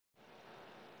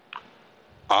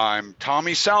I'm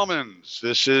Tommy Salmons.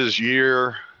 This is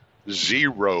year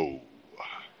 0.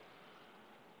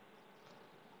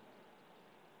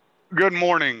 Good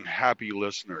morning, happy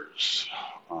listeners.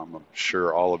 I'm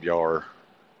sure all of y'all are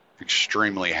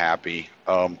extremely happy.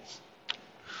 Right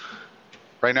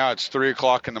now it's 3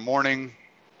 o'clock in the morning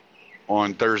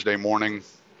on Thursday morning.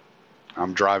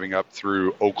 I'm driving up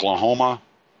through Oklahoma.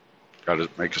 Got to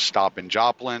make a stop in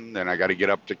Joplin, then I got to get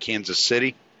up to Kansas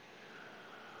City.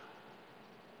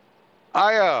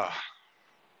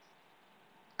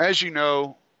 As you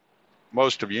know,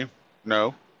 most of you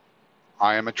know,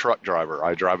 I am a truck driver.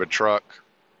 I drive a truck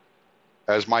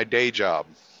as my day job.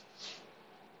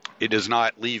 It does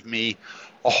not leave me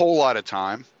a whole lot of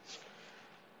time.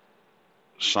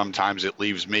 Sometimes it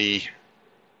leaves me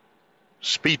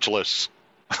speechless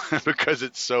because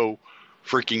it's so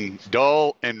freaking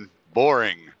dull and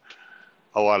boring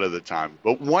a lot of the time.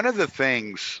 But one of the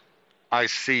things I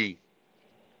see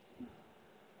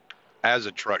as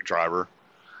a truck driver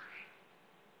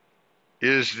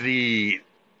is the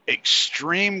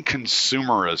extreme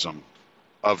consumerism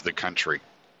of the country.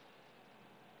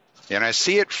 And I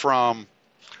see it from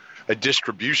a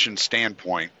distribution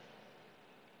standpoint.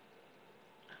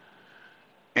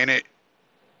 And it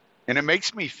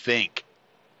makes me think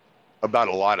about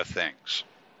a lot of things.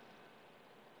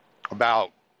 About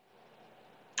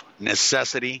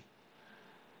necessity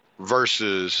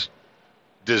versus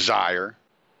desire.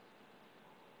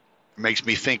 It makes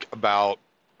me think about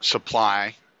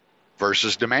supply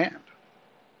versus demand.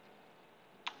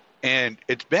 And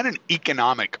it's been an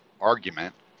economic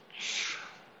argument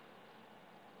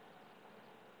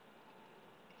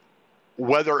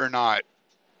whether or not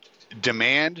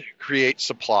demand creates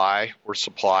supply or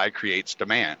supply creates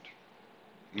demand.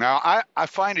 Now, I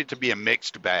find it to be a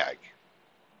mixed bag.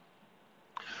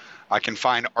 I can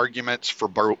find arguments for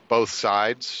both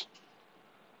sides.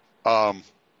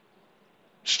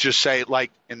 Let's just say,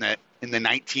 like in the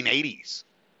 1980s,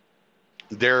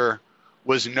 there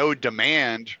was no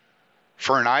demand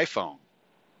for an iPhone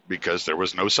because there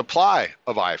was no supply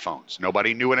of iPhones.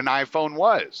 Nobody knew what an iPhone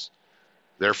was.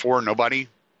 Therefore, nobody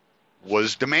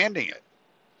was demanding it.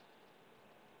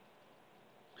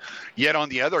 Yet, on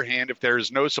the other hand, if there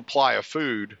is no supply of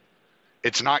food,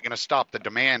 it's not going to stop the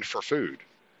demand for food.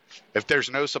 If there's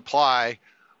no supply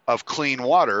of clean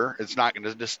water, it's not going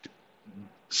to just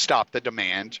stop the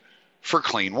demand for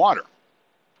clean water.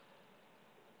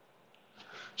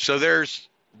 So there's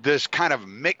this kind of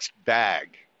mixed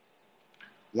bag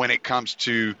when it comes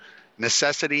to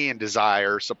necessity and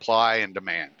desire, supply and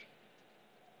demand.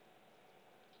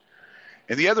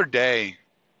 And the other day,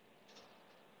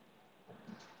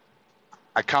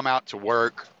 I come out to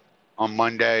work on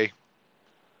Monday.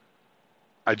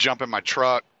 I jump in my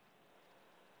truck.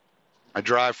 I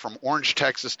drive from Orange,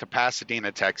 Texas to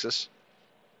Pasadena, Texas.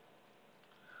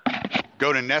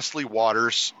 Go to Nestle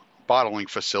Waters bottling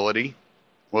facility.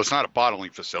 Well, it's not a bottling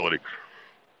facility.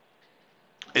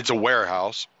 It's a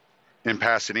warehouse in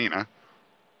Pasadena.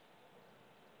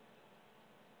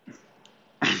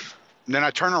 Then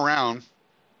I turn around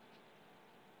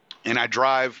and I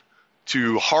drive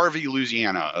to Harvey,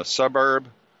 Louisiana, a suburb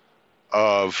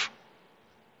of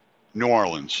New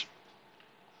Orleans.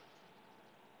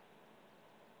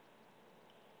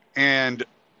 And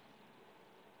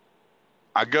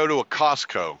I go to a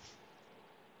Costco.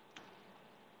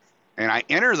 And I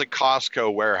enter the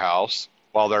Costco warehouse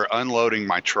while they're unloading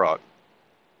my truck.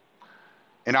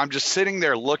 And I'm just sitting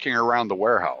there looking around the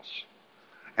warehouse.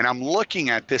 And I'm looking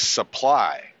at this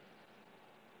supply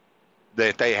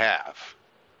that they have.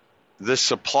 This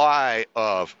supply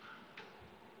of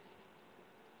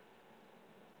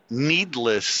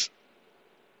needless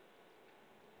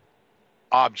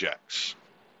objects.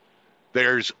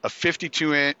 There's a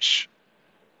 52-inch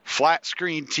flat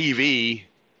screen TV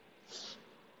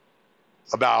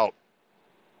about,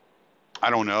 I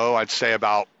don't know, I'd say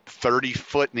about 30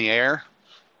 foot in the air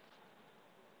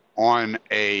on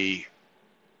a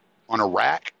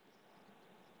rack,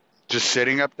 just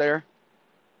sitting up there.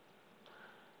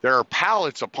 There are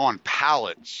pallets upon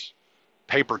pallets,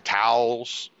 paper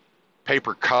towels,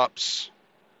 paper cups,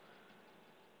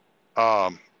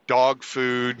 dog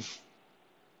food,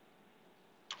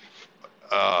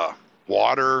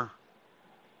 water,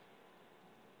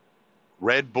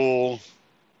 Red Bull,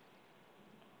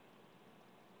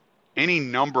 any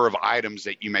number of items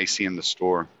that you may see in the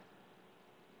store.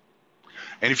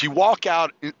 And if you walk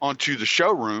out onto the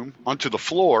showroom, onto the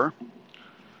floor,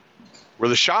 where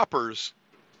the shoppers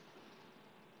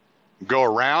go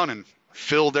around and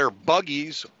fill their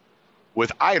buggies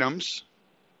with items,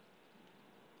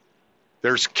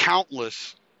 there's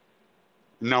countless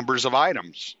numbers of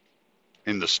items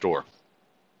in the store.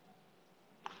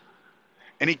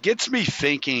 And it gets me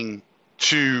thinking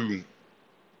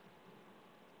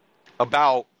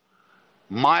about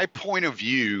my point of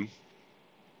view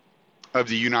of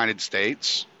the United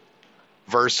States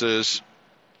versus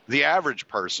the average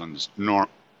person's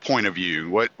point of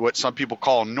view, what some people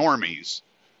call normies.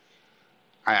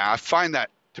 I find that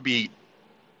to be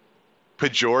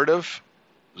pejorative,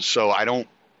 so I don't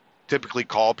typically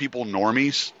call people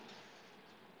normies,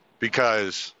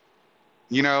 because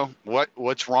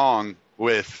what's wrong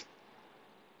with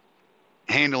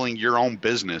handling your own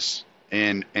business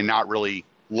and not really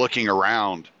looking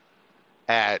around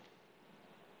at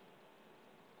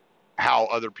how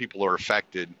other people are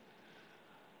affected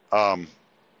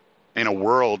in a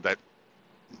world that,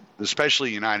 especially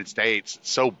the United States, it's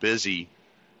so busy.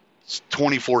 It's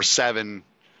 24/7,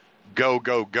 go,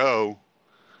 go, go.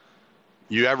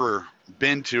 You ever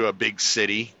been to a big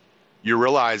city, you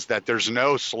realize that there's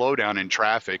no slowdown in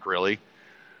traffic, really.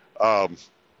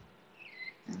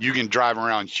 You can drive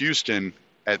around Houston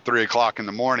at 3 o'clock in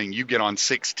the morning. You get on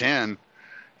 610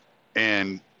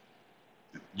 and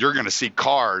you're going to see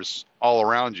cars all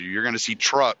around you. You're going to see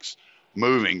trucks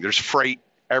moving. There's freight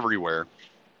everywhere.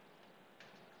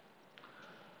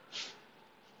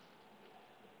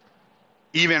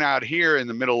 Even out here in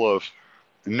the middle of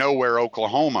nowhere,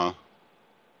 Oklahoma,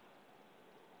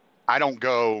 I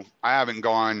haven't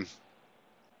gone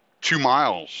 2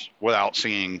 miles without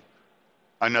seeing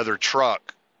another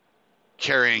truck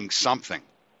carrying something,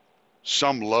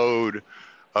 some load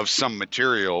of some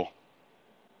material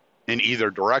in either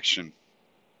direction.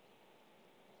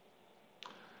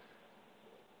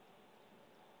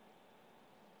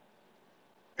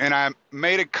 And I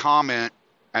made a comment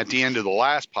at the end of the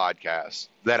last podcast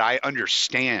that I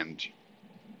understand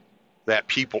that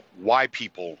why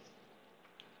people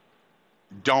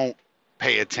don't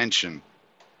pay attention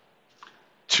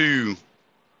to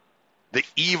the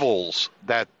evils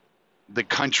that the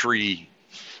country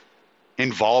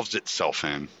involves itself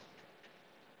in.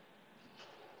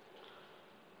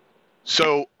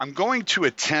 So I'm going to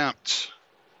attempt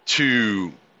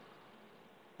to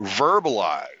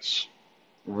verbalize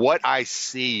what I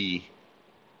see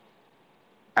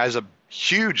as a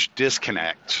huge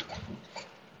disconnect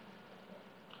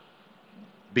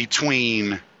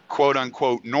between quote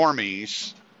unquote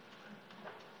normies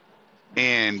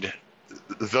and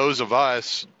those of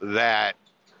us that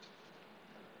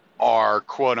are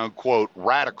quote unquote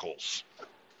radicals.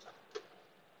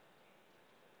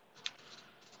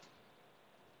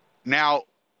 Now,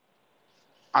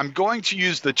 I'm going to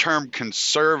use the term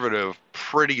conservative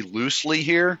pretty loosely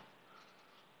here.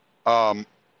 I'm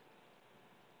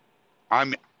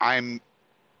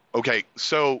okay.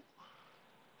 So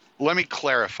let me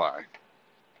clarify.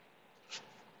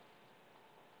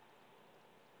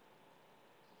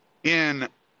 In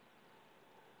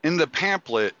the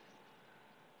pamphlet,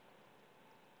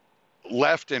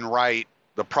 Left and Right,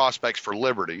 The Prospects for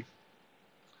Liberty,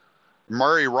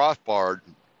 Murray Rothbard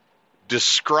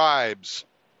describes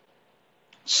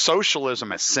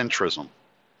socialism as centrism.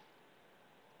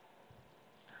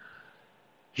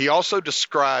 He also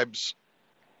describes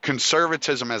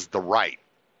conservatism as the right,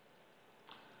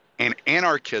 and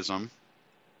anarchism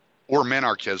or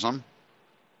minarchism,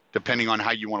 depending on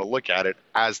how you want to look at it,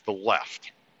 as the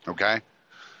left. Okay?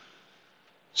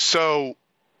 So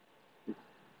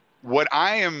what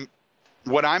I'm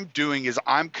doing is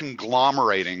I'm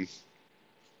conglomerating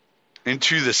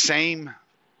into the same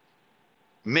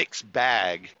mixed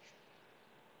bag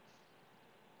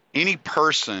any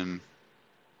person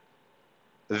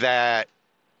that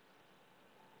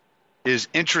is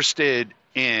interested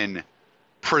in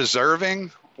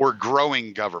preserving or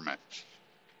growing government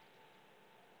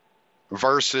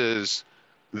versus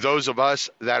those of us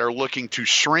that are looking to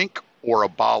shrink or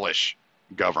abolish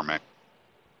government.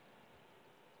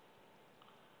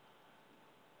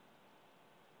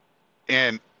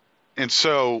 And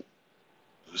so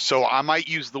I might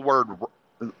use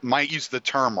the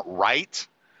term right,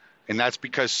 and that's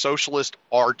because socialists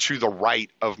are to the right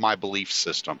of my belief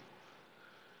system.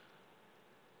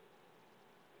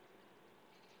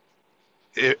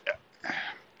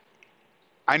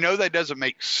 I know that doesn't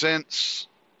make sense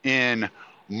in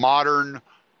modern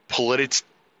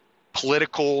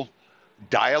political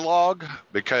dialogue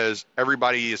because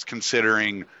everybody is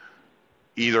considering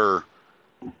either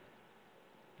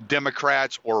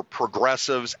Democrats or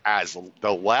progressives as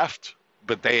the left,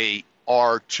 but they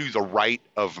are to the right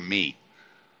of me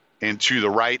and to the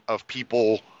right of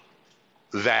people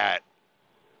that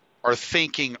are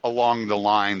thinking along the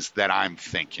lines that I'm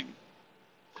thinking.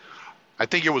 I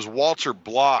think it was Walter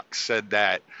Block said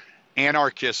that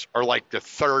anarchists are like the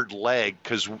third leg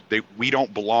because we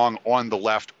don't belong on the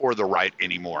left or the right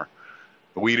anymore.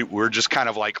 We're just kind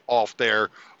of like off there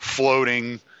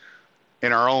floating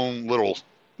in our own little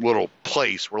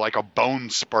place. We're like a bone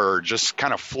spur just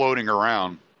kind of floating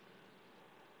around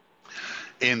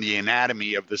in the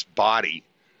anatomy of this body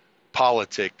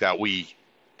politic that we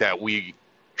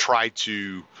try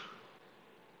to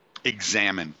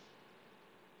examine.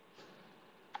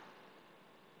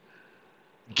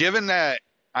 Given that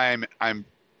I'm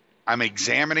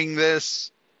examining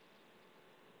this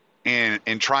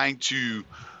and trying to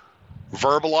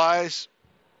verbalize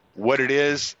what it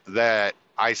is that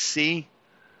I see,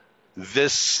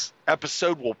 this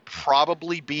episode will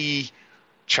probably be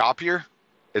choppier.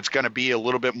 It's going to be a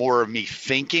little bit more of me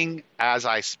thinking as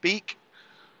I speak.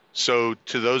 So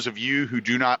to those of you who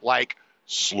do not like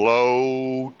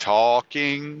slow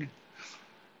talking,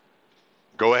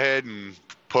 go ahead and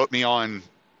put me on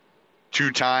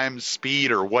 2 times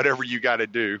speed or whatever you got to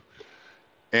do.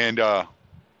 And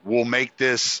we'll make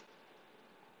this,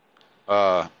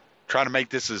 try to make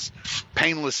this as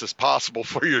painless as possible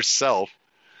for yourself.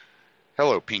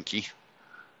 Hello, Pinky.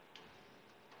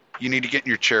 You need to get in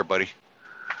your chair, buddy.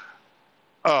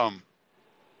 I'm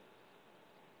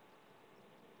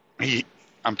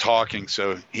talking,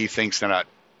 so he thinks that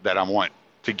I want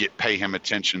to pay him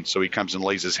attention. So he comes and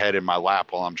lays his head in my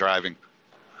lap while I'm driving.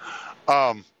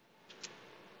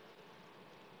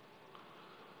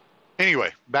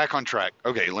 Anyway, back on track.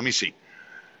 Okay, let me see.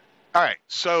 All right,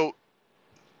 so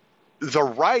to the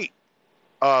right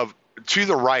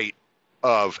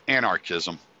of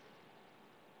anarchism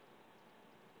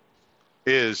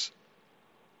is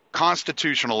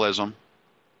constitutionalism,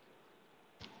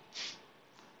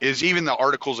 is even the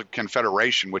Articles of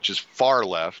Confederation, which is far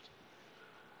left.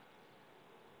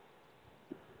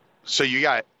 So you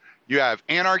have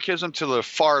anarchism to the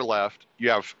far left, you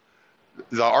have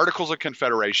the Articles of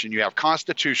Confederation, you have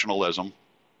constitutionalism.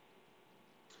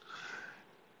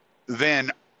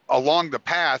 Then along the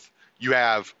path, you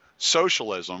have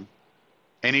socialism,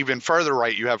 and even further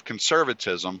right, you have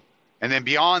conservatism. And then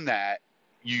beyond that,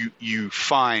 you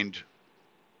find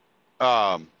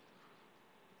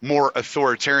more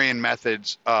authoritarian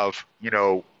methods of,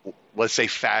 let's say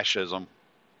fascism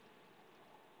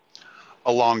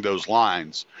along those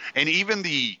lines. And even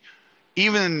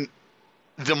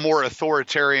the more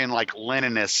authoritarian, like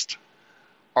Leninist,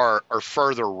 are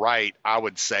further right, I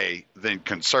would say, than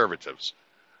conservatives.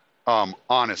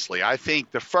 Honestly, I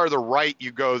think the further right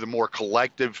you go, the more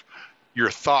collective your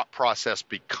thought process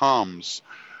becomes.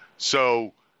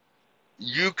 So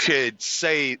you could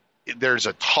say there's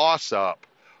a toss-up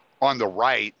on the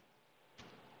right.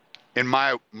 In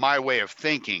my way of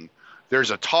thinking,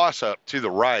 there's a toss-up to the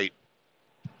right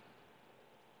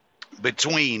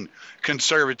between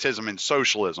conservatism and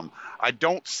socialism. I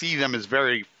don't see them as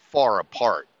very far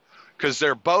apart because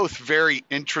they're both very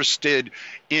interested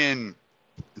in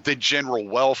the general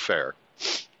welfare,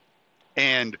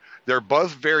 and they're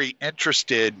both very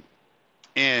interested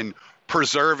in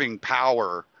preserving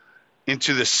power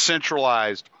into the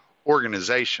centralized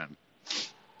organization.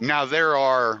 Now, there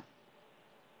are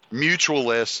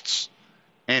mutualists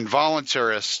and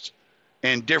voluntarists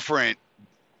and different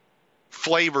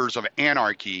flavors of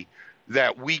anarchy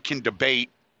that we can debate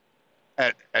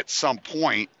at some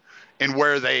point and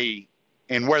where they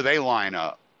line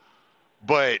up.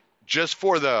 But just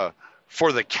for the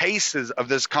cases of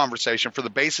this conversation, for the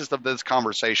basis of this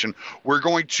conversation, we're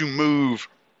going to move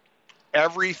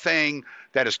everything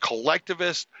that is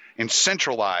collectivist and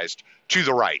centralized to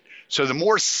the right. So the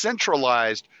more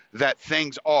centralized that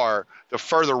things are, the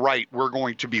further right we're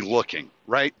going to be looking,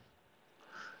 right?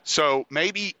 So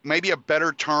maybe a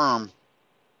better term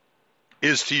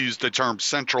is to use the term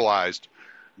centralized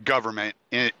government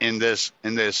in this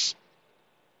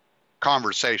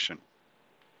conversation.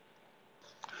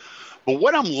 But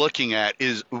what I'm looking at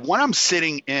is when I'm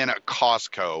sitting in a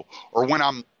Costco, or when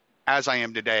I'm, as I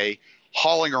am today,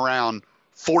 hauling around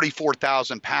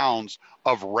 44,000 pounds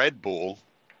of Red Bull,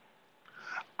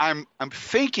 I'm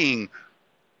thinking,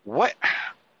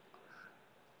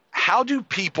 how do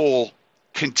people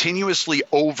continuously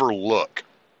overlook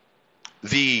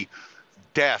the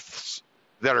deaths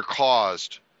that are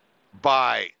caused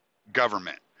by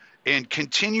government and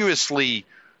continuously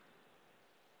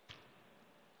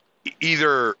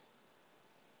either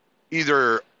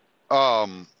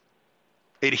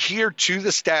adhere to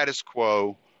the status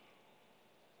quo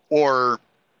or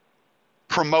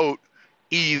promote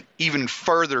even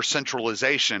further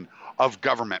centralization of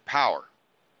government power?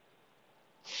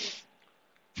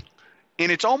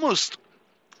 And it's almost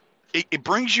it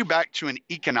brings you back to an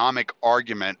economic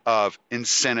argument of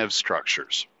incentive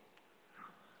structures.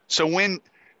 So when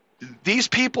these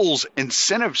people's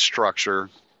incentive structure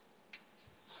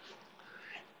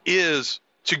is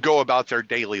to go about their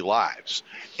daily lives.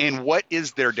 And what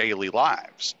is their daily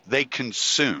lives? They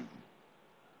consume.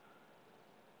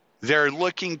 They're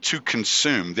looking to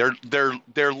consume.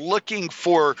 They're looking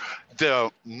for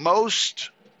the most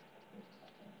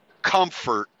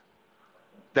comfort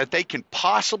that they can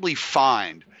possibly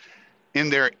find in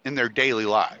their daily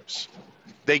lives.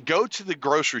 They go to the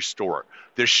grocery store.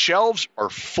 Their shelves are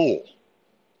full.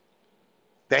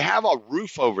 They have a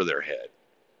roof over their head.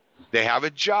 They have a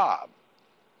job.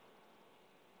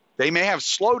 They may have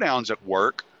slowdowns at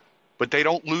work, but they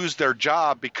don't lose their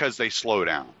job because they slow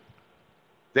down.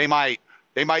 They might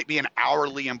be an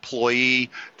hourly employee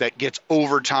that gets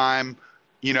overtime,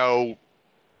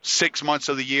 6 months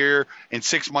of the year, and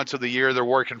 6 months of the year they're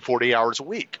working 40 hours a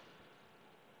week.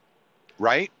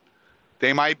 Right?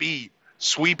 They might be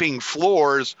sweeping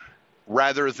floors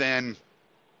rather than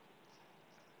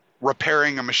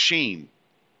repairing a machine.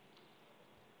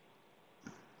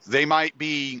 They might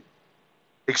be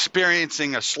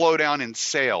experiencing a slowdown in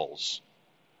sales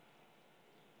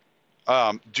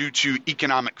due to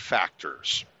economic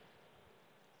factors.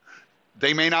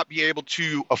 They may not be able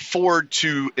to afford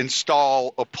to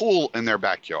install a pool in their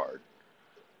backyard.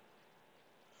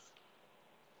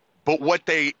 But what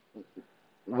they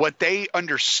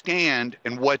understand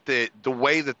and what the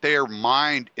way that their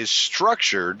mind is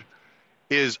structured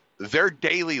is their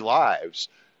daily lives,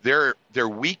 their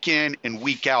week in and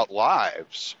week out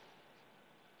lives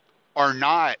are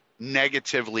not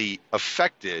negatively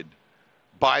affected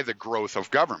by the growth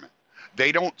of government.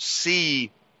 They don't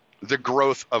see the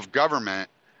growth of government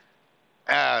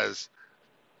as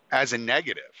a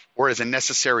negative or as a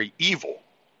necessary evil.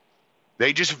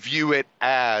 They just view it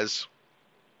as,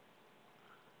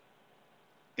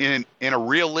 in a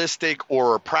realistic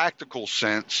or a practical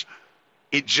sense,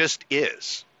 it just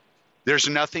is. There's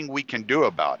nothing we can do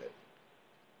about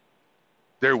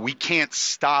it. We can't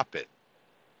stop it.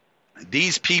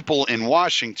 These people in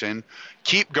Washington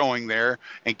keep going there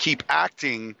and keep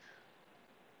acting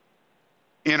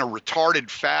in a retarded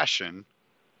fashion.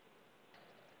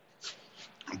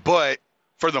 But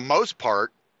for the most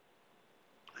part,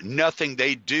 nothing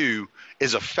they do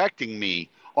is affecting me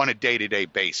on a day-to-day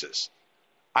basis.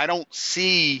 I don't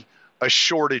see a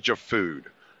shortage of food.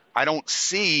 I don't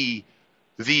see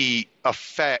the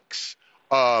effects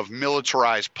of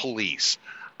militarized police.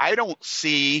 I don't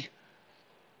see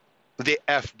the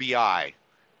FBI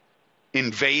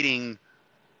invading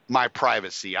my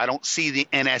privacy. I don't see the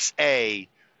NSA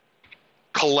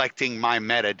collecting my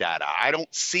metadata. I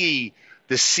don't see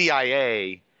the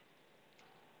CIA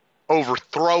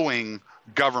overthrowing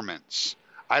governments.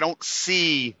 I don't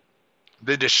see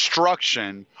the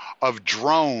destruction of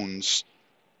drones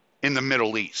in the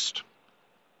Middle East.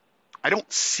 I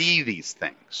don't see these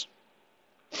things.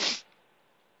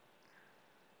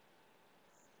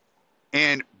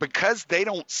 And because they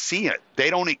don't see it, they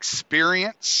don't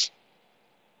experience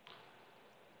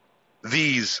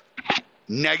these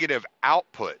negative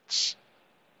outputs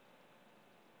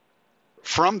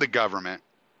from the government,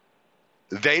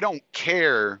 they don't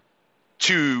care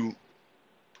to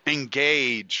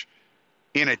engage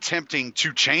in attempting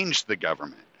to change the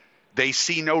government. They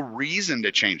see no reason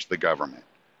to change the government.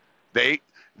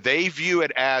 They view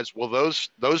it as, well,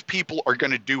 those people are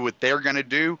going to do what they're going to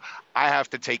do. I have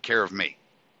to take care of me.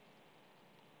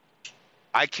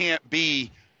 I can't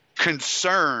be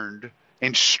concerned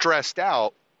and stressed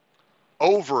out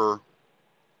over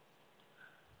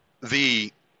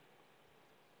the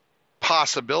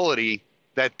possibility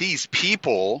that these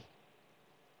people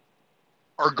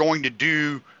are going to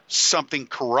do something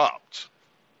corrupt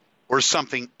or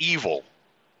something evil.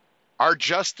 Our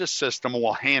justice system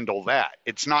will handle that.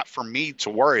 It's not for me to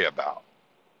worry about.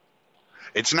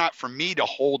 It's not for me to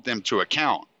hold them to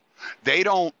account. They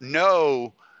don't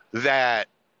know that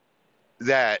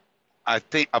I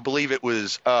believe it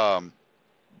was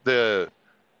the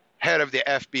head of the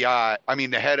FBI,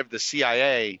 the head of the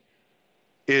CIA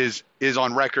is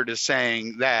on record as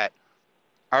saying that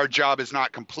our job is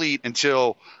not complete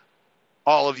until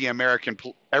all of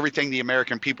everything the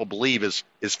American people believe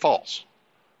is false.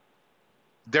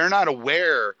 They're not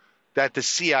aware that the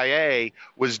CIA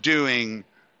was doing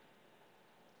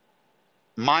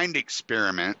mind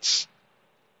experiments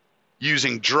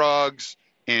using drugs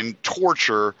and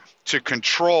torture to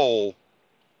control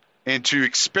and to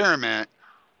experiment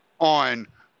on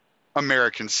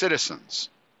American citizens.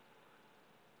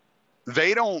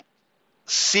 They don't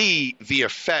see the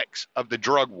effects of the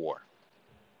drug war.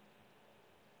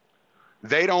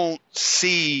 They don't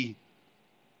see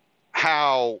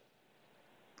how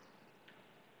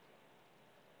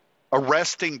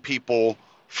arresting people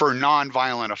for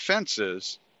nonviolent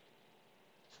offenses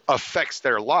affects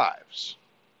their lives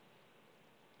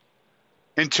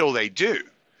until they do.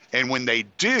 And when they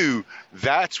do,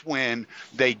 that's when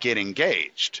they get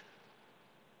engaged.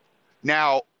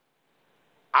 Now,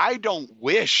 I don't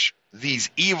wish these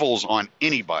evils on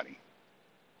anybody,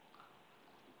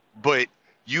 but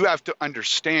you have to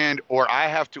understand, or I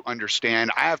have to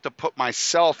understand, I have to put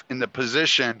myself in the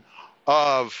position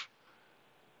of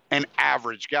an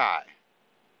average guy.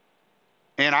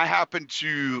 And I happen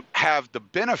to have the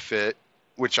benefit,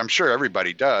 which I'm sure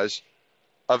everybody does,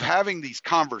 of having these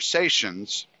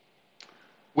conversations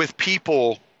with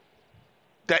people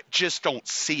that just don't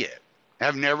see it,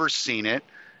 have never seen it.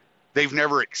 They've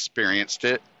never experienced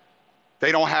it.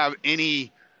 They don't have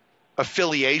any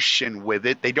affiliation with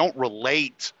it. They don't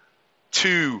relate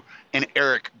to an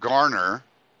Eric Garner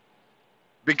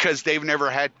because they've never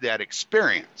had that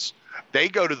experience. They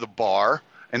go to the bar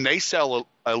and they sell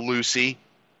a Lucy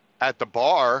at the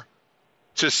bar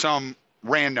to some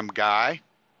random guy,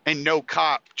 and no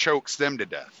cop chokes them to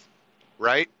death,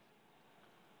 right?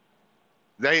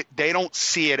 They don't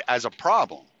see it as a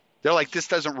problem. They're like, this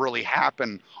doesn't really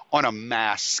happen on a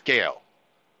mass scale.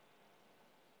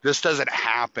 This doesn't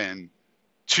happen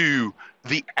to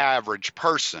the average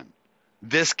person.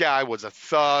 This guy was a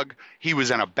thug. He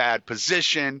was in a bad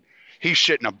position. He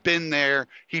shouldn't have been there.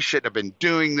 He shouldn't have been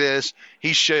doing this.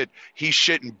 He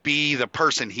shouldn't be the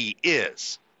person he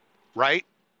is, right?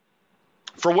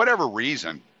 For whatever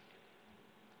reason,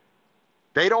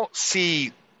 they don't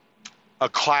see a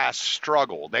class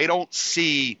struggle. They don't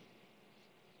see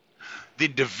the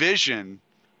division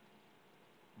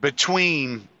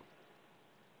between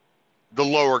the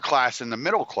lower class and the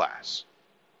middle class.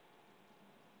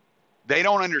 They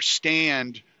don't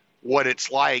understand what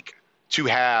it's like to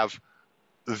have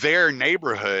their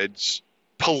neighborhoods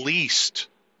policed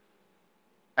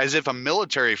as if a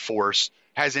military force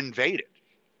has invaded.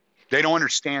 They don't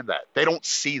understand that. They don't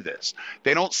see this.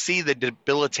 They don't see the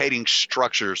debilitating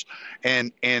structures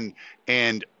and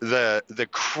the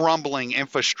crumbling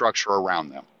infrastructure around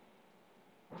them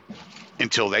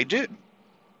until they do,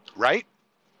 right?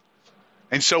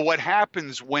 And so what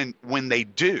happens when they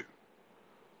do?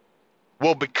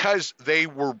 Well, because they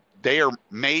are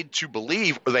made to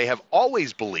believe, or they have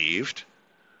always believed,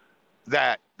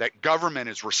 that government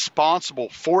is responsible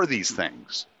for these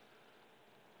things,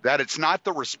 that it's not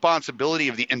the responsibility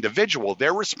of the individual.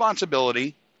 Their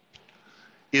responsibility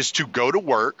is to go to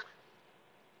work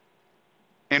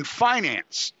and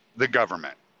finance the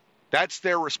government. That's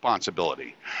their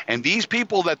responsibility. And these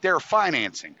people that they're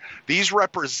financing, these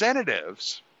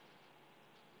representatives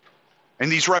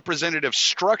and these representative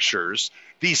structures,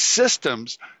 these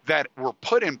systems that were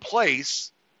put in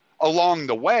place along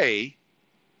the way,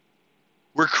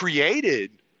 were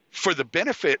created for the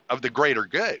benefit of the greater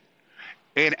good.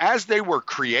 And as they were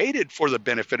created for the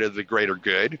benefit of the greater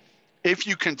good, if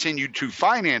you continue to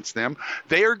finance them,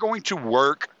 they are going to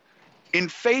work in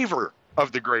favor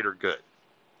of the greater good,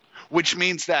 which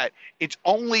means that it's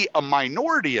only a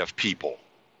minority of people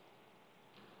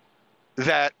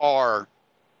that are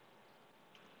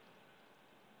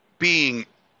being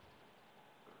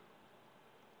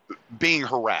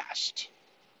harassed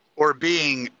or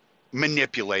being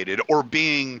manipulated or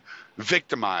being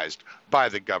victimized by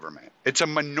the government. It's a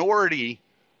minority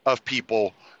of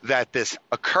people that this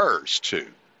occurs to.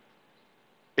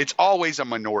 It's always a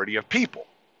minority of people,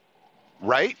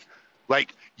 right?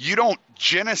 Like, you don't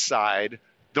genocide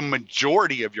the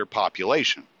majority of your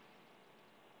population.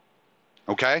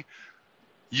 Okay?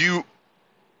 You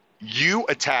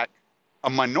attack a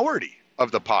minority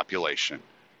of the population.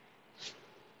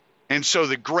 And so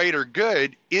the greater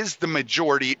good is the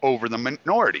majority over the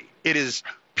minority. It is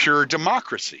pure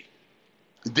democracy.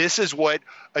 This is what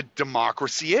a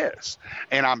democracy is.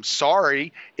 And I'm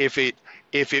sorry if it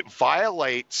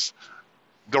violates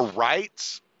the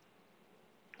rights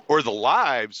or the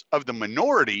lives of the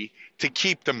minority to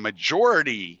keep the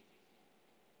majority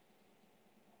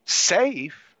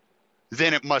safe,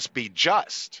 then it must be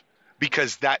just,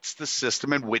 because that's the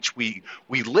system in which we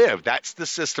live. That's the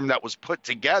system that was put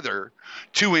together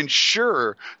to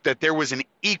ensure that there was an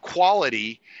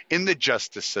equality in the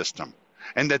justice system,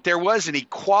 and that there was an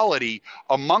equality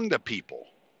among the people,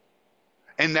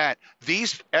 and that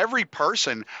every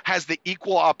person has the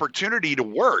equal opportunity to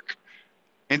work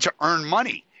and to earn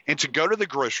money and to go to the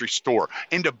grocery store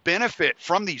and to benefit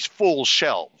from these full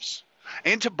shelves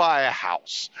and to buy a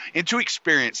house and to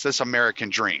experience this American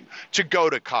dream, to go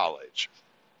to college.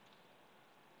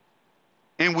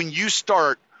 And when you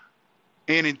start,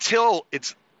 and until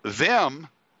it's them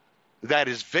that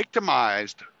is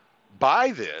victimized by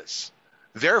this,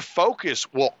 their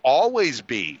focus will always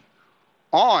be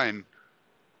on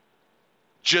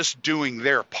just doing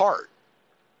their part.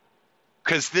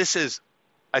 Because this is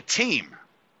a team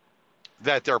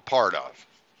that they're part of.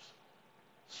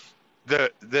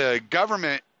 The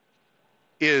government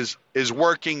is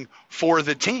working for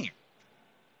the team.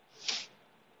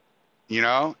 You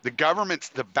know, the government's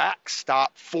the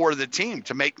backstop for the team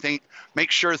to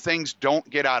make sure things don't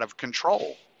get out of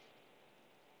control.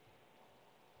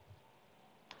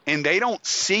 And they don't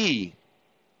see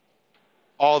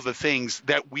all the things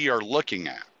that we are looking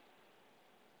at.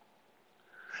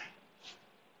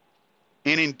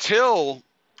 And until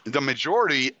the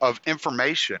majority of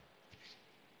information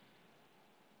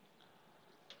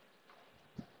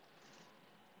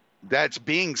that's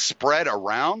being spread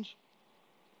around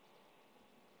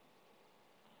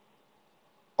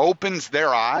opens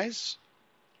their eyes,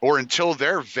 or until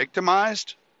they're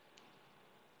victimized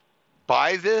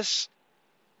by this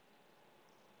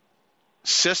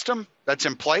system that's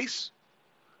in place,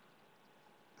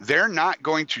 they're not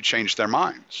going to change their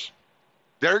minds.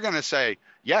 They're going to say,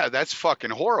 yeah, that's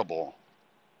fucking horrible.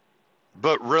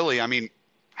 But really, I mean,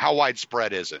 how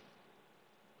widespread is it?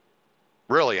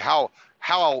 Really, how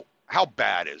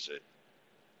bad is it?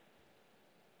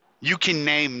 You can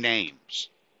name names.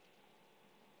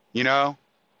 You know,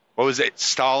 what was it?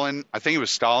 Stalin, I think it was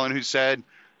Stalin who said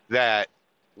that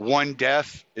one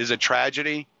death is a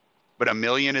tragedy, but a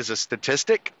million is a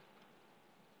statistic.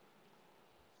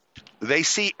 They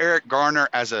see Eric Garner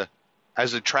as a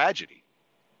tragedy,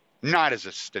 not as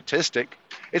a statistic.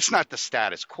 It's not the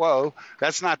status quo.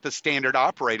 That's not the standard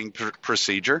operating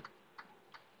procedure.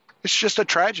 It's just a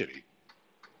tragedy.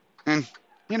 And,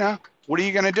 you know, what are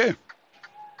you going to do?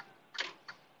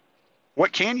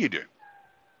 What can you do?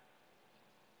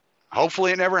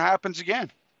 Hopefully it never happens again.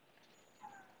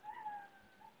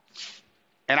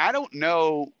 And I don't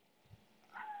know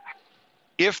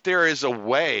if there is a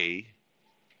way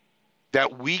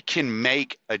that we can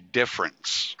make a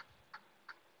difference,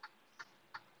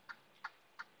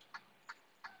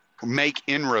 make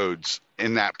inroads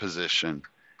in that position,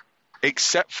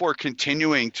 except for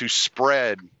continuing to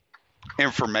spread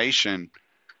information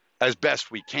as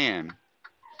best we can.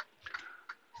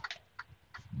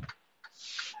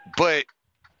 But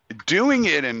doing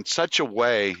it in such a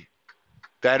way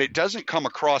that it doesn't come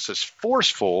across as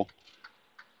forceful,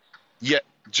 yet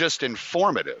just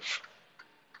informative.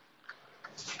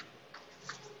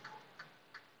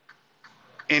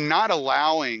 And not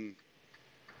allowing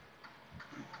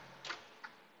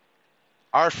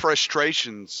our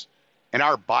frustrations and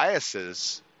our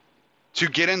biases to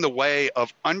get in the way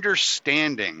of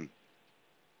understanding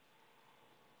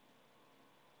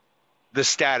the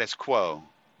status quo,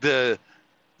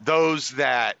 those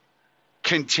that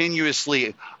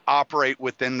continuously operate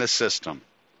within the system,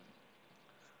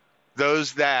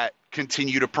 those that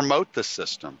continue to promote the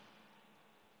system,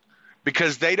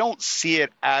 because they don't see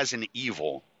it as an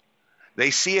evil.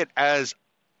 They see it as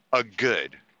a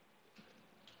good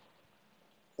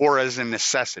or as a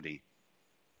necessity.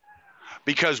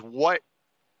 Because what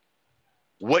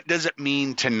does it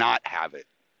mean to not have it?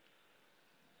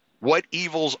 What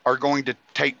evils are going to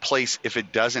take place if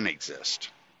it doesn't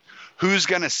exist? Who's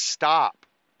going to stop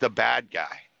the bad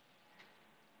guy?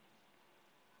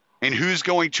 And who's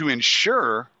going to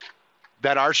ensure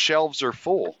that our shelves are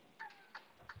full?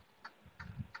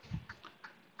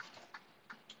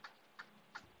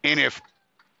 And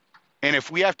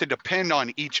if we have to depend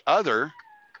on each other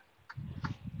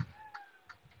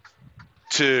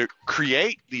to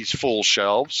create these full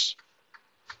shelves,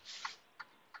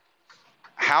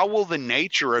 how will the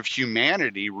nature of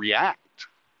humanity react?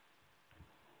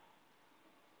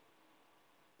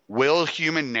 Will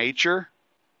human nature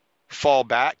fall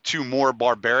back to more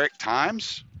barbaric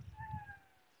times?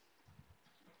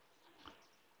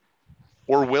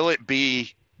 Or will it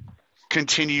be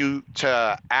continue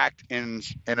to act in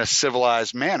a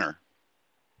civilized manner?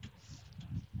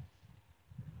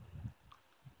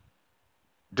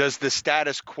 Does the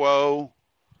status quo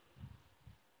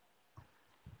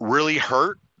really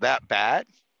hurt that bad?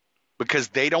 Because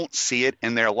they don't see it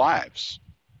in their lives.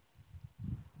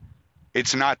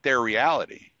 It's not their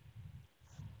reality.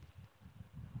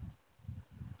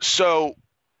 So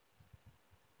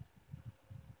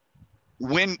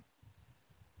when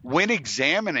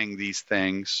examining these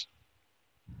things,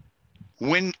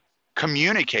 when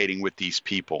communicating with these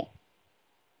people,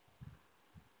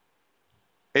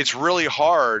 it's really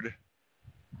hard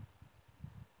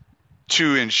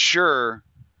to ensure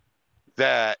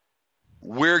that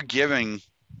we're giving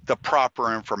the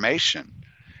proper information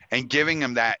and giving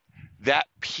them that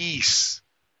piece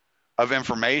of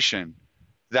information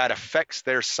that affects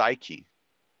their psyche.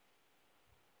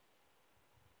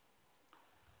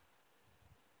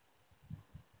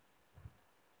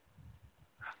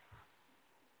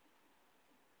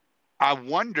 I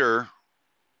wonder,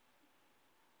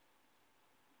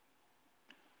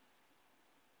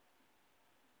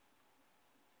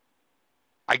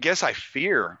 I guess I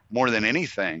fear more than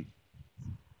anything.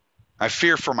 I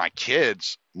fear for my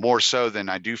kids more so than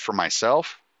I do for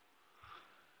myself,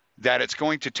 that it's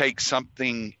going to take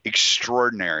something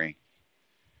extraordinary,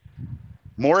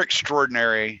 more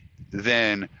extraordinary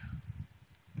than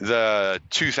the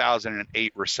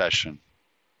 2008 recession,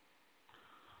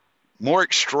 more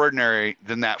extraordinary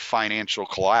than that financial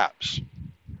collapse,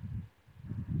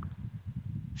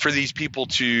 for these people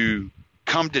to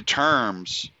come to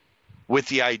terms with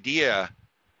the idea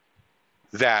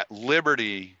that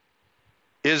liberty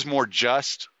is more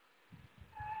just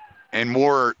and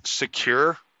more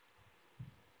secure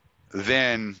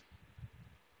than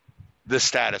the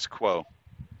status quo,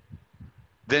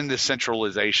 than the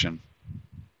centralization.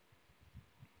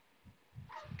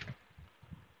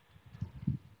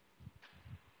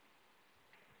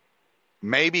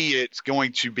 Maybe it's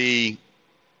going to be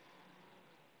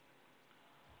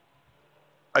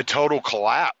a total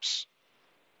collapse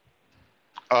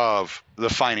of the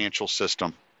financial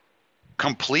system,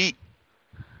 complete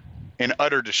and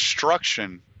utter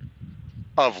destruction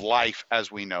of life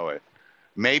as we know it.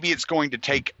 Maybe it's going to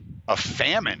take a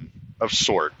famine of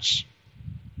sorts.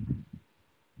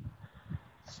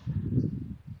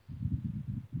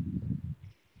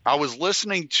 I was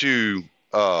listening to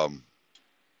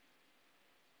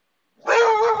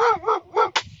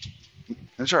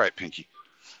that's all right, Pinky.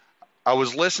 I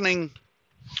was listening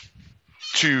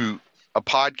to a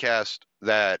podcast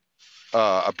that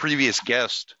a previous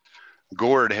guest,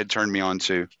 Gord, had turned me on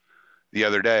to the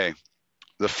other day,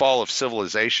 The Fall of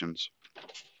Civilizations.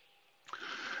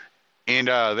 And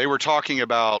they were talking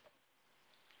about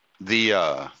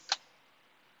the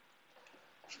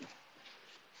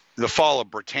fall of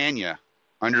Britannia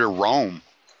under Rome.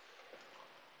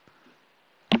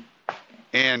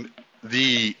 And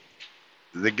the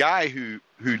guy who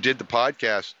did the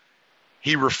podcast,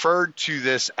 he referred to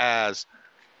this as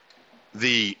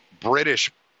the British,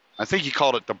 I think he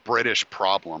called it the British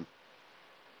problem.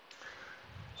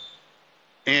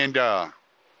 And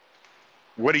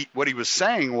what he was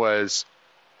saying was,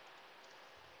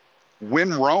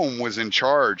 when Rome was in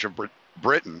charge of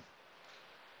Britain,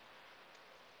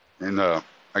 in I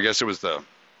guess it was the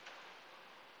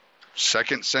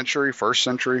second century, first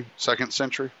century, second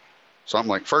century, something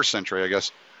like first century, I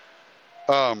guess.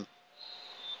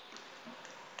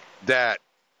 That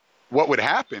what would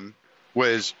happen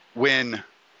was, when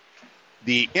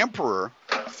the emperor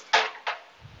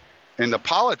and the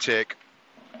politic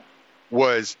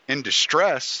was in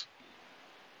distress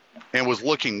and was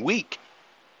looking weak,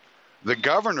 the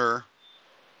governor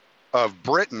of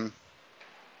Britain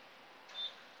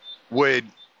would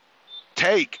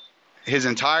take his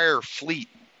entire fleet,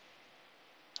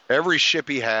 every ship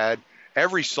he had,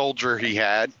 every soldier he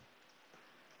had,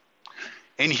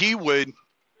 and he would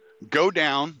go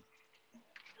down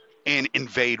and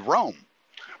invade Rome.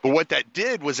 But what that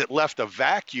did was it left a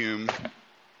vacuum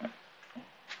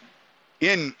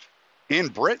in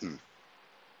Britain,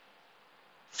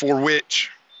 for which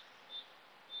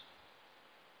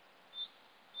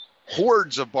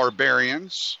hordes of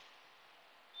barbarians,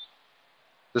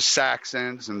 the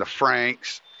Saxons and the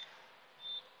Franks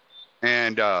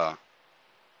and the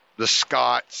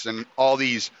Scots and all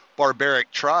these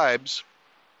barbaric tribes,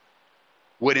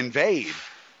 would invade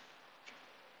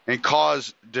and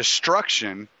cause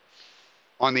destruction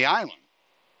on the island,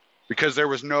 because there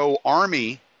was no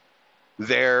army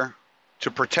there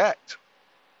to protect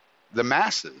the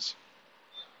masses.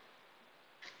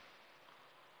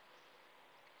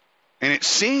 And it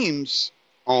seems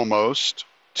almost,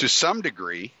 to some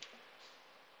degree,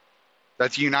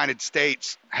 that the United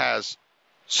States has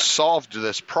solved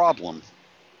this problem,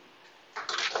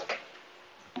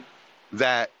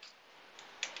 that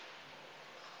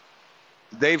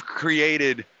they've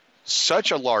created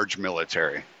such a large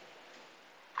military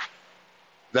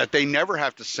that they never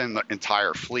have to send the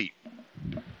entire fleet,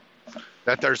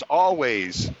 that there's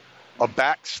always a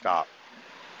backstop,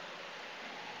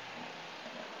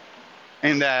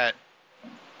 and that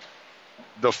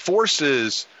the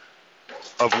forces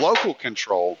of local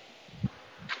control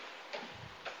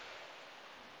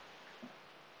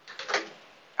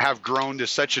have grown to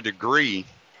such a degree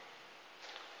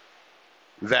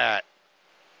that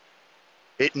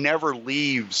it never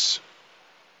leaves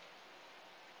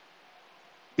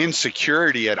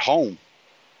insecurity at home,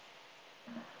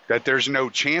 that there's no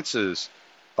chances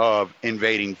of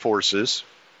invading forces.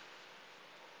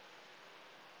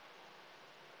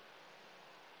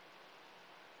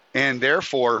 And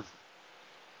therefore,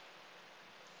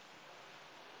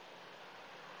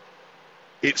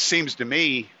 it seems to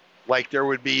me like it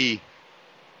would be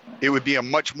a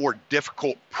much more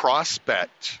difficult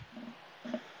prospect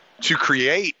to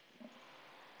create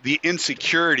the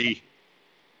insecurity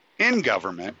in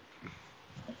government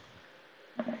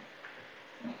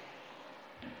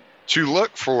to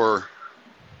look for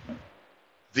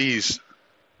these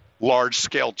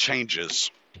large-scale changes,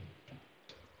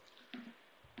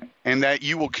 and that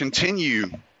you will continue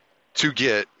to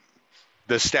get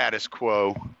the status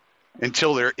quo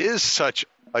until there is such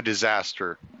a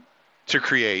disaster to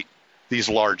create these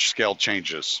large-scale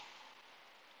changes.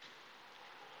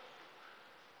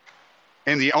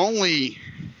 And the only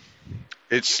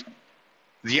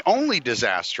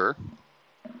disaster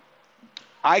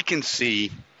I can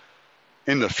see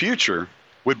in the future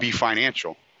would be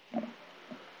financial.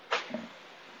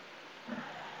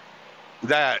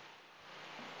 That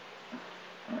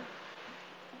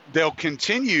they'll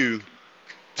continue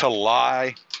to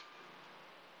lie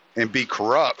and be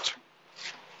corrupt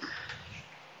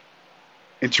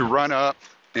and to run up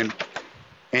and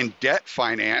debt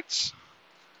finance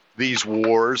these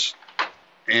wars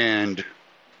and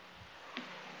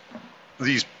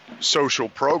these social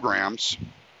programs,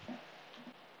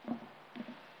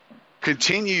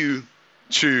 continue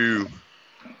to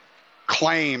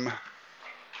claim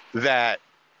that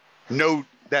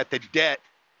the debt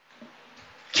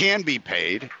can be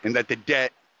paid and that the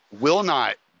debt will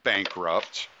not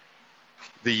bankrupt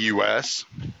the U.S.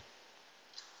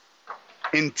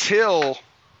 until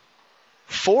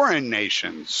foreign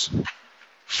nations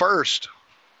first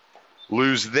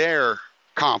lose their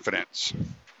confidence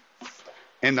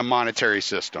in the monetary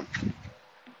system.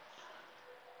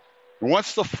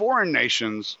 Once the foreign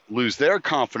nations lose their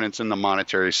confidence in the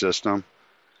monetary system,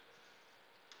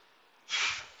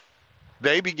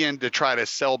 they begin to try to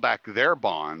sell back their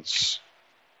bonds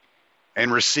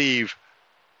and receive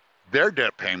their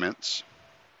debt payments.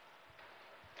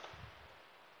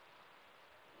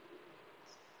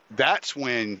 That's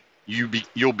when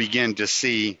you'll begin to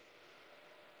see,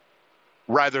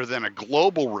 rather than a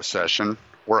global recession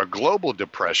or a global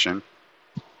depression,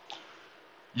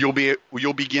 you'll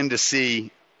begin to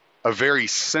see a very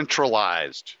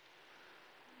centralized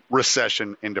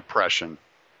recession and depression.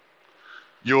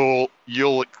 You'll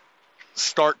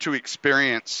start to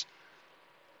experience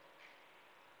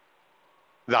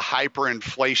the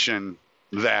hyperinflation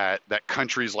that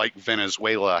countries like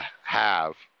Venezuela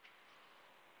have.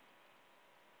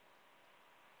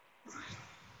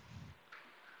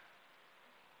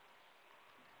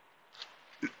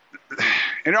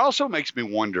 It also makes me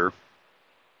wonder,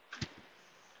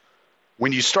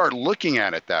 when you start looking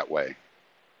at it that way,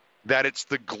 that it's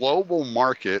the global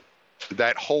market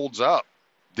that holds up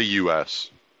the U.S.,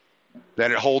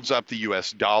 that it holds up the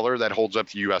U.S. dollar, that holds up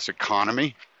the U.S.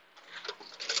 economy.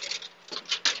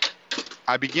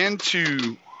 I begin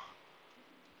to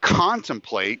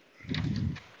contemplate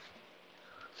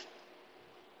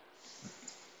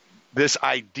this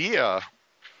idea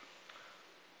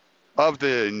of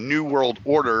the New World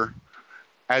Order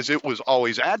as it was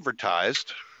always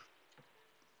advertised,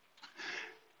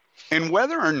 and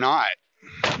whether or not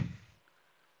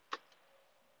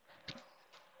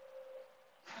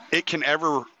it can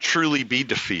ever truly be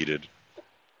defeated.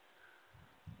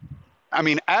 I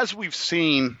mean, as we've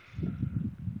seen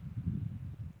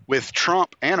with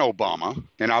Trump and Obama,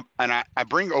 and I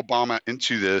bring Obama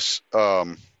into this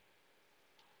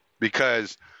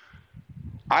because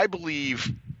I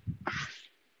believe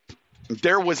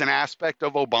there was an aspect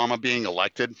of Obama being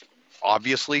elected,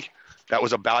 obviously, that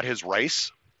was about his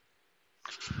race.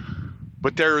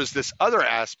 But there is this other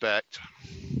aspect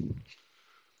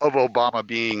of Obama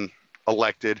being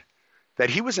elected, that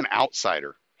he was an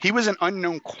outsider. He was an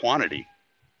unknown quantity.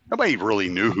 Nobody really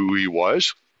knew who he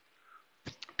was.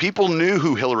 People knew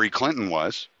who Hillary Clinton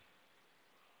was.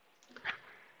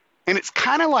 And it's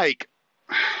kind of like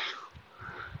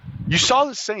you saw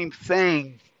the same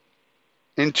thing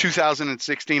in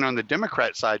 2016 on the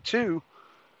Democrat side too,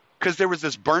 because there was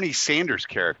this Bernie Sanders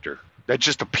character that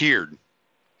just appeared.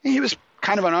 He was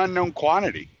kind of an unknown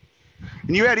quantity.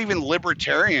 And you had even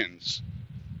libertarians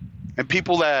and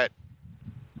people that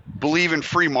believe in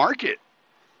free market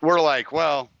were like,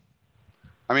 well,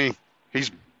 I mean, he's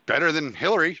better than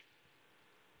Hillary,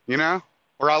 you know?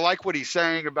 Or I like what he's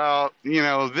saying about, you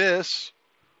know, this.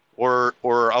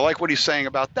 or I like what he's saying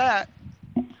about that.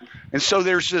 And so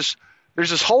there's this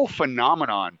whole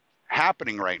phenomenon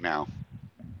happening right now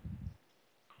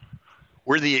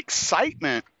where the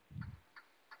excitement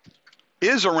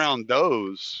is around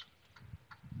those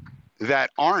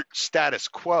that aren't status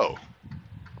quo,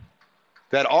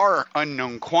 that are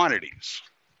unknown quantities.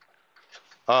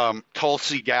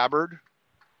 Tulsi Gabbard,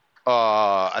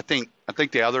 I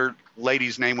think the other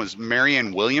lady's name was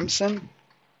Marianne Williamson,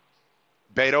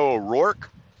 Beto O'Rourke.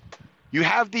 You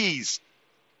have these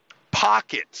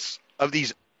pockets of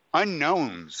these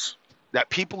unknowns that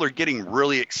people are getting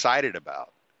really excited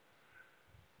about.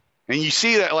 And you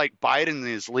see that like Biden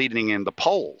is leading in the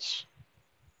polls.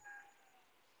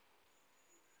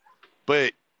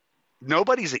 But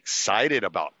nobody's excited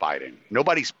about Biden.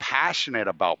 Nobody's passionate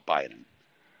about Biden.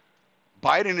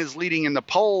 Biden is leading in the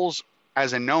polls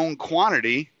as a known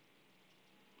quantity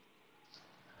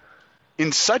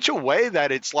in such a way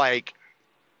that it's like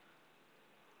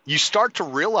you start to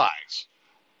realize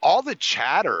all the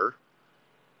chatter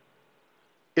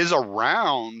is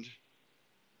around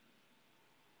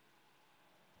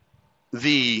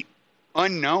the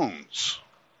unknowns,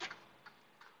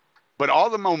 but all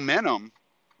the momentum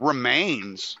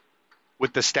remains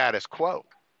with the status quo.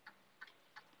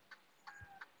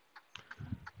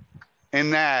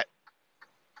 And that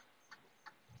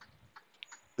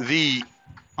the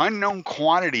unknown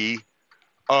quantity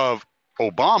of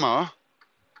Obama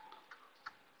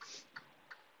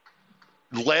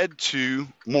led to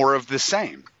more of the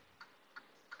same.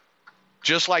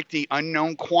 Just like the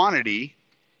unknown quantity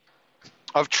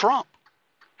of Trump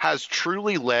has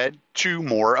truly led to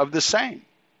more of the same.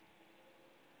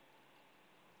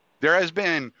 There has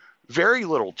been very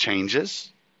little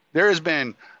changes. There has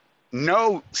been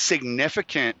no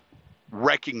significant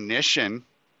recognition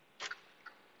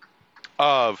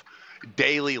of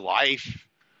daily life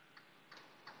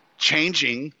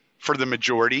changing for the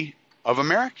majority of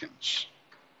Americans.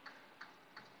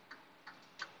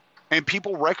 And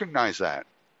people recognize that.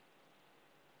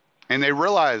 And they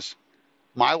realize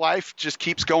my life just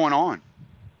keeps going on.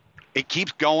 It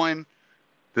keeps going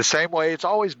the same way it's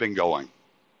always been going.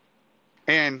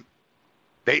 And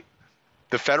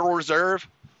the Federal Reserve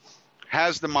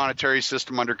has the monetary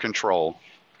system under control.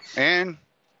 And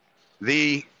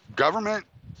the government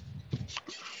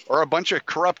are a bunch of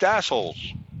corrupt assholes.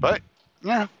 But,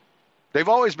 yeah, they've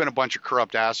always been a bunch of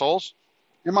corrupt assholes.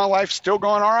 And my life's still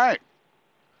going all right.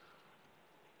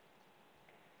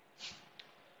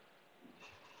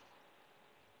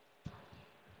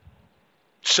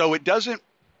 So it doesn't,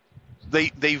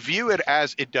 they view it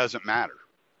as it doesn't matter.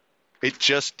 It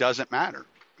just doesn't matter.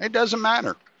 It doesn't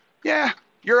matter. Yeah,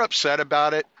 you're upset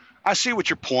about it. I see what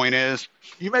your point is.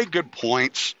 You make good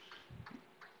points.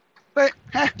 But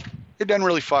it doesn't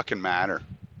really fucking matter.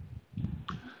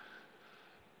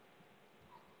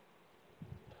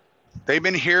 They've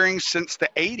been hearing since the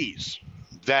 80s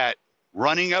that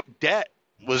running up debt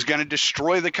was going to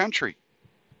destroy the country.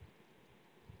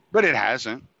 But it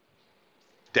hasn't.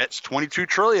 Debt's $22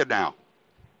 trillion now.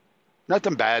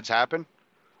 Nothing bad's happened.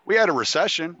 We had a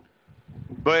recession,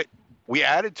 but we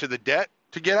added to the debt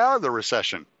to get out of the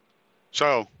recession.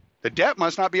 So the debt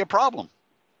must not be a problem.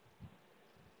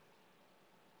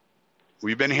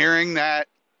 We've been hearing that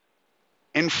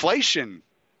inflation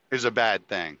is a bad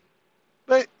thing.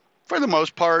 But for the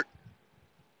most part,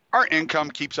 our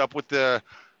income keeps up with the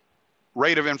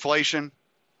rate of inflation.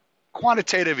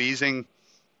 Quantitative easing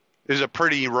is a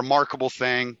pretty remarkable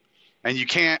thing, and you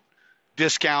can't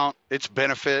discount its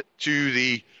benefit to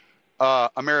the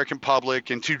American public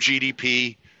and to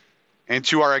GDP and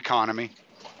to our economy.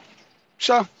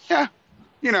 So, yeah,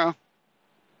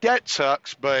 debt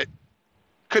sucks, but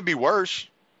could be worse.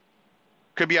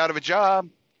 Could be out of a job.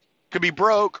 Could be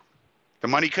broke. The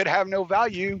money could have no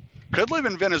value. Could live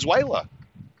in Venezuela.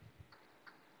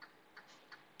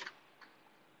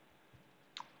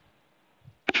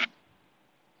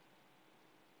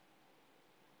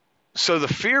 So the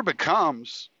fear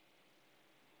becomes,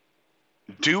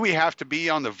 do we have to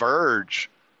be on the verge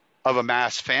of a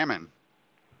mass famine,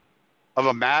 of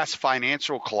a mass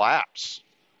financial collapse,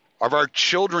 of our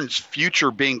children's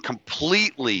future being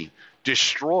completely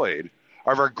destroyed,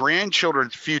 of our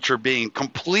grandchildren's future being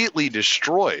completely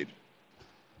destroyed,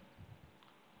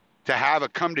 to have a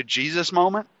come to Jesus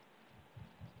moment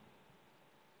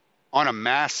on a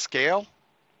mass scale?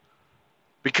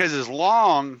 Because as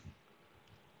long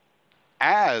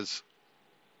as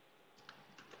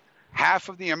half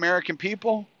of the American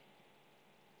people,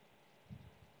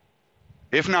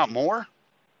 if not more,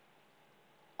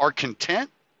 are content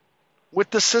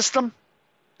with the system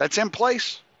that's in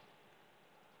place,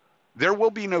 there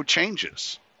will be no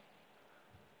changes.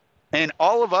 And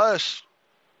all of us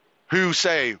who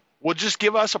say, well, just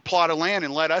give us a plot of land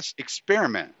and let us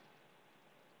experiment,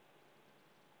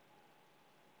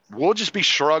 we'll just be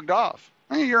shrugged off.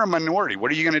 Hey, you're a minority.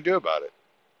 What are you going to do about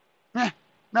it?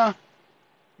 No.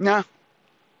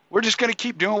 We're just going to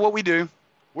keep doing what we do.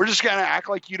 We're just going to act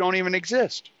like you don't even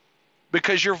exist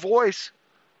because your voice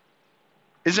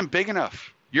isn't big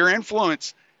enough. Your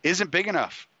influence isn't big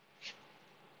enough.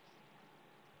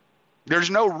 There's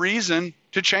no reason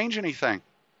to change anything.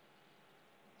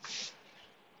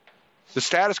 The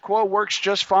status quo works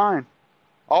just fine.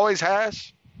 Always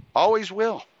has, always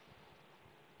will.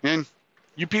 And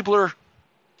you people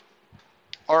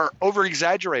are over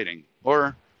exaggerating,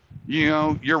 or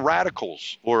you're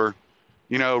radicals, or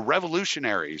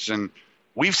revolutionaries. And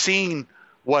we've seen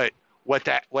what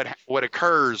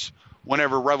occurs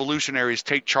whenever revolutionaries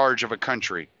take charge of a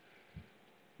country.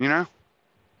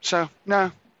 So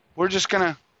no, we're just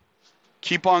gonna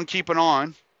keep on keeping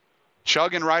on,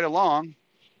 chugging right along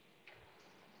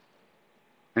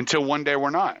until one day we're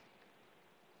not.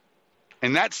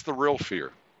 And that's the real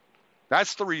fear.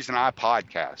 That's the reason I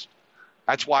podcast.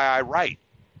 That's why I write.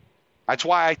 That's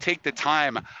why I take the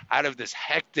time out of this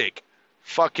hectic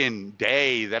fucking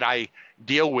day that I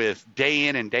deal with day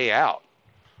in and day out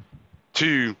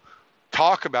to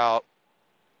talk about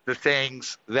the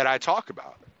things that I talk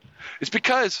about. It's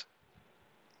because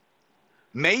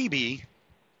maybe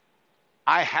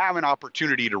I have an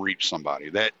opportunity to reach somebody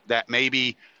that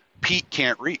maybe Pete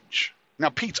can't reach. Now,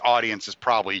 Pete's audience is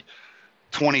probably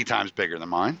 20 times bigger than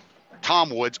mine.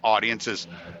 Tom Wood's audience is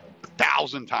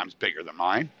 1,000 times bigger than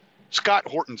mine. Scott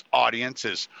Horton's audience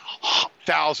is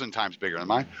 1,000 times bigger than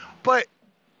mine. But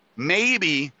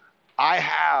maybe I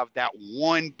have that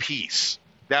one piece,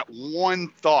 that one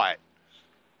thought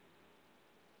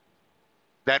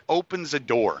that opens a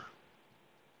door,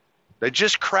 that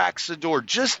just cracks the door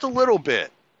just a little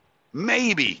bit.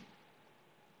 Maybe.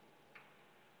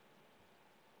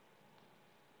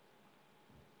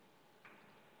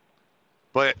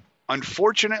 But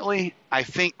unfortunately, I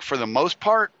think for the most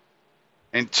part,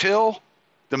 until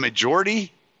the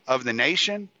majority of the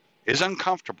nation is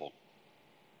uncomfortable,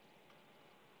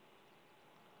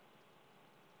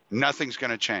 nothing's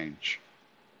going to change.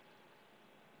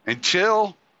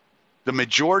 Until the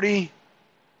majority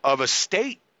of a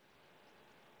state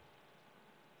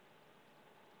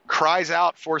cries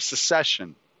out for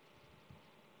secession,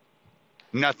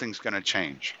 nothing's going to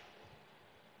change.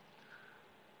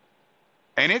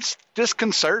 And it's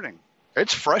disconcerting.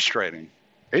 It's frustrating.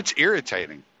 It's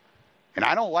irritating. And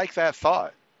I don't like that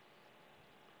thought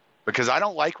because I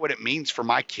don't like what it means for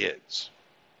my kids.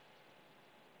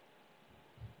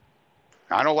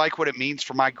 I don't like what it means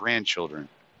for my grandchildren.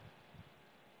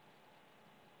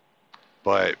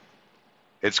 But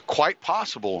it's quite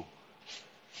possible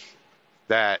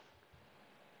that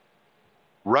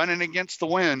running against the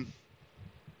wind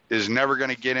is never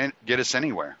going to get us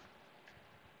anywhere.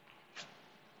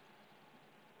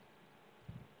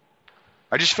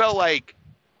 I just felt like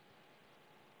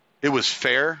it was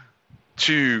fair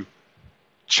to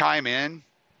chime in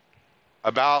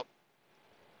about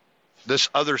this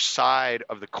other side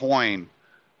of the coin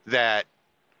that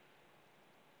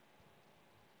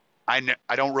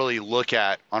I don't really look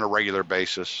at on a regular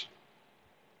basis.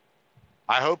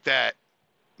 I hope that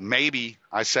maybe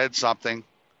I said something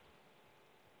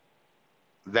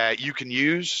that you can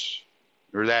use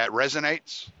or that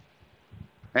resonates.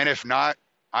 And if not,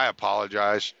 I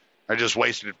apologize. I just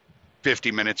wasted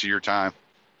 50 minutes of your time.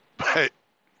 But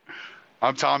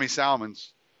I'm Tommy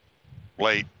Salmons.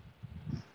 Late.